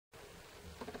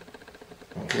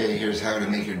Okay, here's how to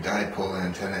make your dipole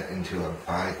antenna into a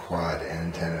BiQuad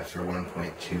antenna for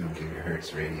 1.2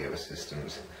 gigahertz radio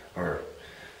systems, or,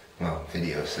 well,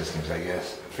 video systems, I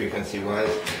guess,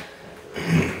 frequency-wise.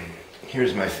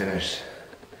 Here's my finished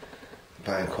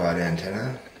BiQuad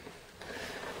antenna,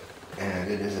 and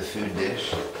it is a food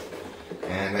dish,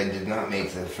 and I did not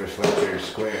make the reflector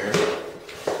square,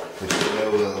 which I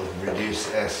know will reduce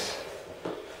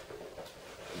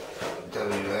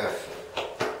SWF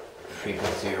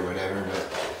frequency or whatever, but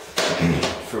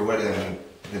for what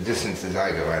the distances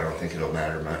I go, I don't think it'll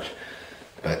matter much.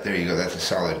 But there you go, that's a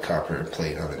solid copper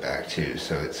plate on the back too,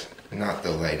 so it's not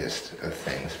the lightest of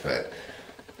things. But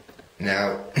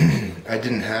now, I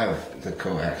didn't have the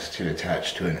coax to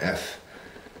attach to an F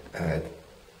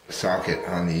socket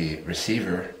on the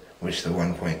receiver, which the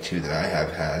 1.2 that I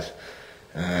have has,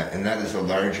 and that is a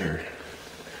larger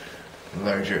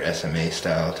SMA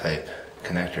style type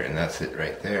connector, and that's it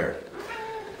right there.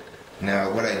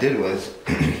 Now what I did was,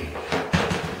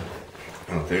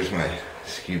 oh, there's my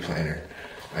skew planer.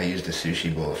 I used a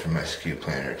sushi bowl for my skew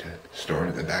planer to store it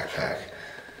in the backpack,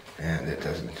 and it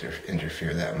doesn't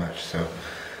interfere that much. So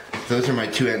those are my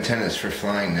two antennas for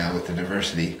flying now with the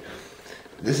diversity.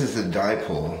 This is the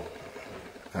dipole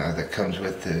that comes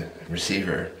with the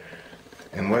receiver,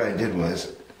 and what I did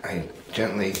was I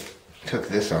gently took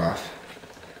this off,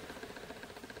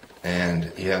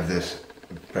 and you have this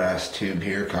brass tube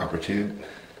here, copper tube,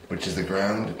 which is the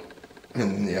ground,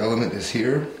 and the element is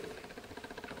here.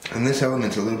 And this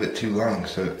element's a little bit too long,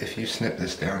 so if you snip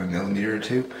this down a millimeter or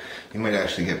two, you might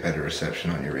actually get better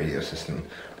reception on your radio system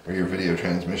or your video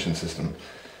transmission system,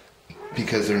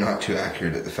 because they're not too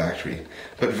accurate at the factory,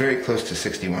 but very close to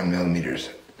 61 millimeters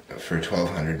for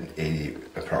 1280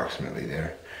 approximately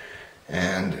there.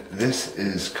 And this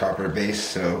is copper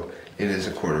based, so it is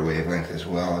a quarter wavelength as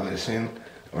well, I would assume,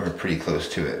 or pretty close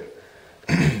to it.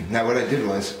 Now what I did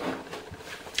was,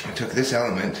 I took this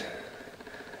element,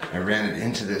 I ran it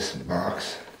into this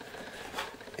box,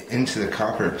 into the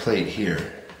copper plate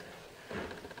here,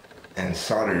 and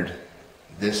soldered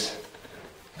this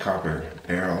copper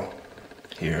barrel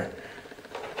here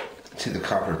to the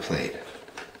copper plate.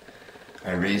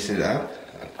 I raised it up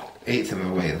 1/8 of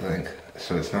a wavelength,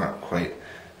 so it's not quite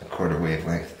a quarter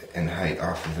wavelength in height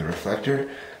off of the reflector,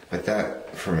 but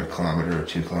that for 1 kilometer or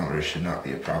 2 kilometers should not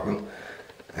be a problem.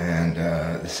 And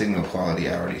the signal quality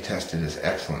I already tested is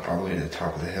excellent all the way to the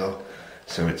top of the hill,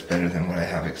 so it's better than what I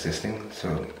have existing.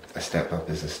 So a step up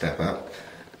is a step up.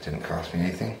 It didn't cost me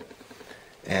anything.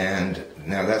 And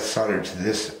now that's soldered to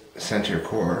this center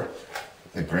core,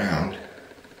 the ground.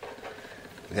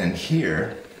 Then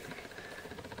here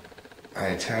I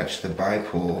attach the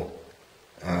bipole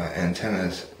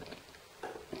antenna's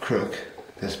crook,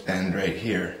 this bend right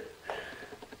here,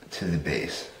 to the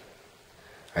base.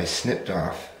 I snipped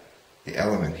off the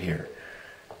element here,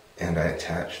 and I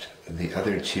attached the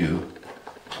other 2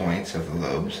 points of the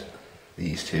lobes,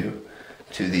 these 2,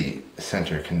 to the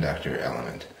center conductor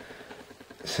element.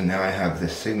 So now I have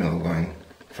this signal going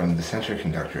from the center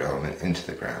conductor element into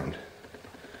the ground,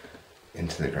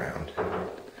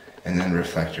 and then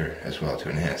reflector as well to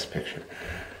enhance the picture.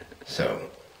 So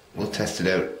we'll test it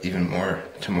out even more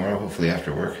tomorrow, hopefully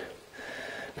after work.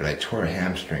 But I tore a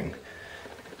hamstring,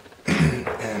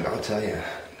 and I'll tell you,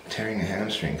 tearing a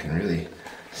hamstring can really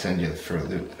send you for a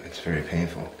loop. It's very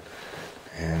painful.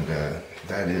 And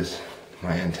that is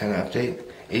my antenna update.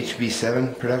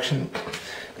 HB7 production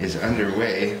is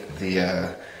underway.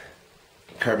 The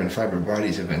carbon fiber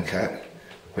bodies have been cut,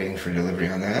 waiting for delivery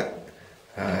on that.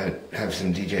 Have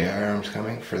some DJI arms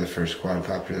coming for the first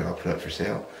quadcopter that I'll put up for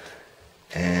sale.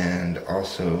 And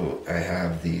also I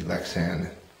have the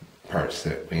Lexan parts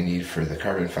that we need for the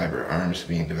carbon fiber arms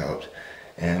being developed,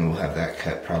 and we'll have that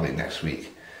cut probably next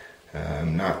week.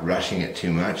 I'm not rushing it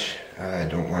too much. I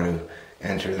don't want to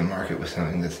enter the market with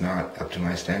something that's not up to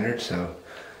my standards, so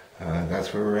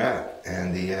that's where we're at.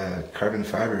 And the carbon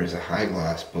fiber is a high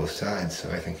gloss both sides, so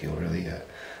I think you'll really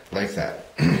like that.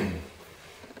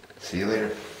 See you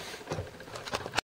later.